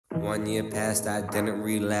1 year passed, I didn't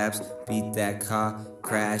relapse. Beat that car,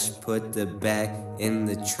 crash, put the bag in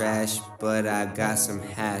the trash. But I got some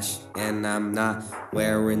hash, and I'm not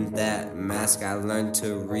wearing that mask. I learned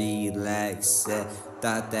to relax. Said,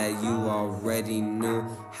 thought that you already knew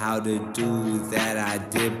how to do that. I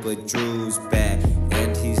did, but Drew's back,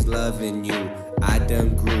 and he's loving you. I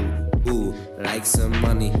done grew, ooh, like some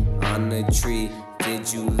money on a tree.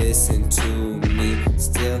 Did you listen to me?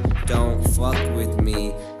 Still don't fuck with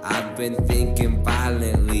me. I've been thinking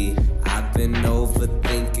violently. I've been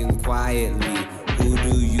overthinking quietly. Who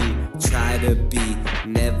do you try to be?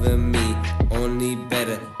 Never me, only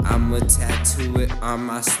better. I'ma tattoo it on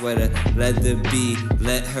my sweater. Let her be,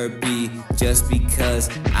 let her be. Just because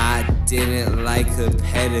I didn't like her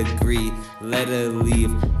pedigree. Let her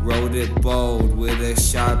leave, wrote it bold with a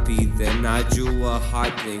Sharpie. Then I drew a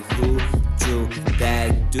heart thing. Who drew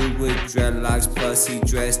that dude with dreadlocks, plus he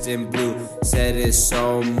dressed in blue? Said it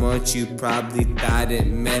so much you probably thought it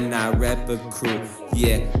meant I rep a crew.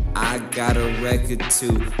 Yeah, I got a record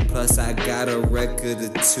too, plus I got a record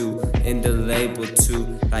or two in the label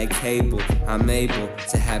too. Like cable, I'm able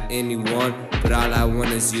to have anyone, but all I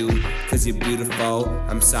want is you, cause you're beautiful.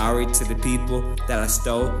 I'm sorry to the people that I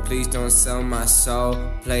stole. Please don't sell my soul,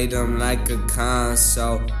 play them like a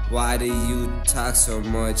console. Why do you talk so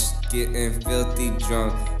much? Getting filthy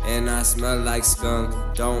drunk, and I smell like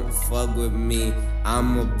skunk. Don't fuck with me,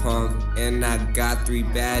 I'm a punk, and I got 3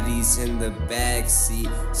 baddies in the backseat.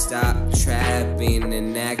 Stop trapping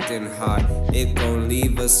and acting hard, it gon'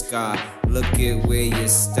 leave a scar. Look at where you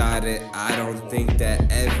started. I don't think that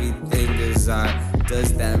everything is art.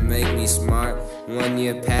 Does that make me smart? 1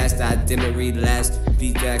 year passed, I didn't relapse.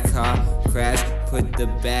 Beat that car, crash, put the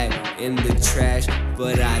bag in the trash.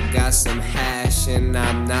 But I got some hash, and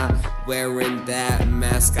I'm not wearing that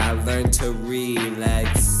mask. I learned to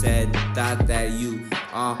relax. Said, thought that you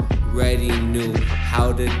already knew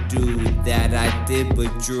how to do that. I did, but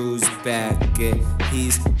Drew's back, and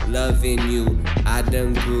he's loving you. I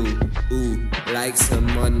done grew, ooh, like some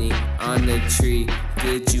money on a tree.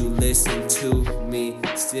 Did you listen to me?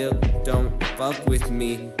 Still don't fuck with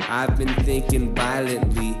me. I've been thinking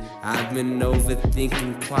violently. I've been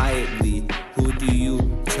overthinking quietly. Who do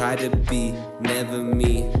you try to be? Never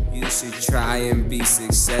me. You should try and be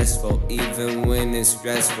successful, even when it's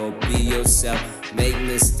stressful. Be yourself, make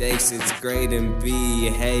mistakes, it's great, and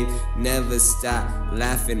behave. Never stop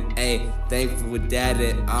laughing, ayy. Thankful that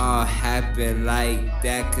it all happened like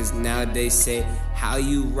that, cause now they say, how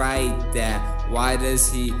you write that? Why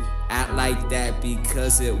does he act like that?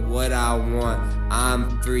 Because it what I want.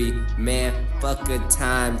 I'm free, man, fuck a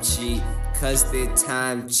time cheat, cause they're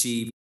time cheap.